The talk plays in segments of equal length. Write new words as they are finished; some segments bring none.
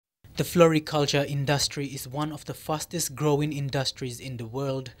The floriculture industry is one of the fastest growing industries in the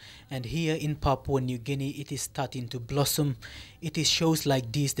world, and here in Papua New Guinea it is starting to blossom. It is shows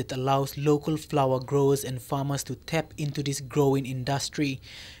like this that allows local flower growers and farmers to tap into this growing industry.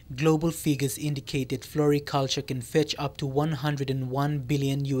 Global figures indicate that floriculture can fetch up to $101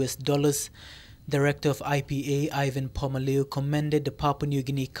 billion. Director of IPA Ivan Pomaleu commended the Papua New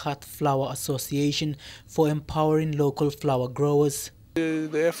Guinea Cut Flower Association for empowering local flower growers.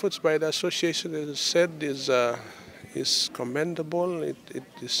 The efforts by the association, as I said, is commendable. It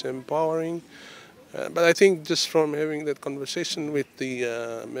is empowering. But I think just from having that conversation with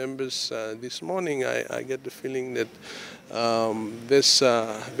the members this morning, I get the feeling that there's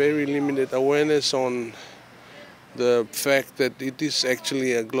very limited awareness on the fact that it is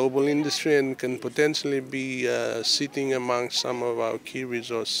actually a global industry and can potentially be sitting among some of our key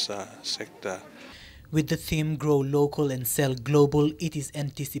resource sector. With the theme Grow Local and Sell Global, it is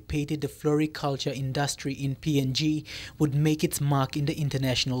anticipated the floriculture industry in PNG would make its mark in the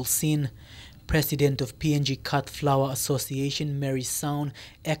international scene. President of PNG Cut Flower Association, Mary Sound,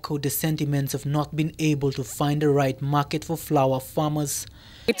 echoed the sentiments of not being able to find the right market for flower farmers.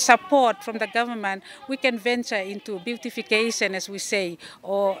 With support from the government, we can venture into beautification, as we say,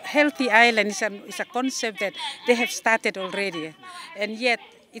 or healthy island is a concept that they have started already. And yet,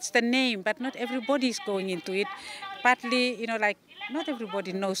 it's the name, but not everybody is going into it. Partly, not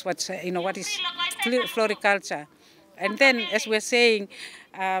everybody knows what is floriculture. And then, as we're saying,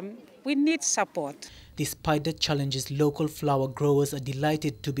 we need support. Despite the challenges, local flower growers are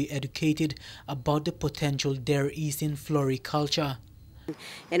delighted to be educated about the potential there is in floriculture.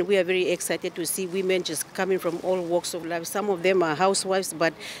 And we are very excited to see women just coming from all walks of life. Some of them are housewives,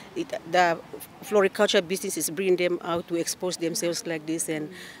 but the floriculture business is bringing them out to expose themselves like this. And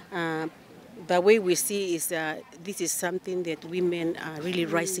the way we see is this is something that women are really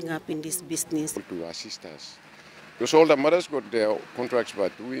rising up in this business. To assist us. Because all the mothers got their contracts,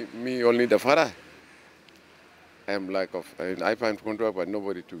 but me only the father. I find contract, but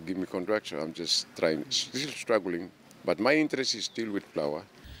nobody to give me contract, so I'm just still struggling. But my interest is still with flower.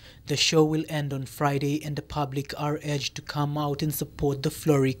 The show will end on Friday and the public are urged to come out and support the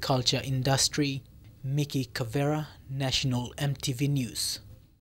floriculture industry. Mickey Cavera, National MTV News.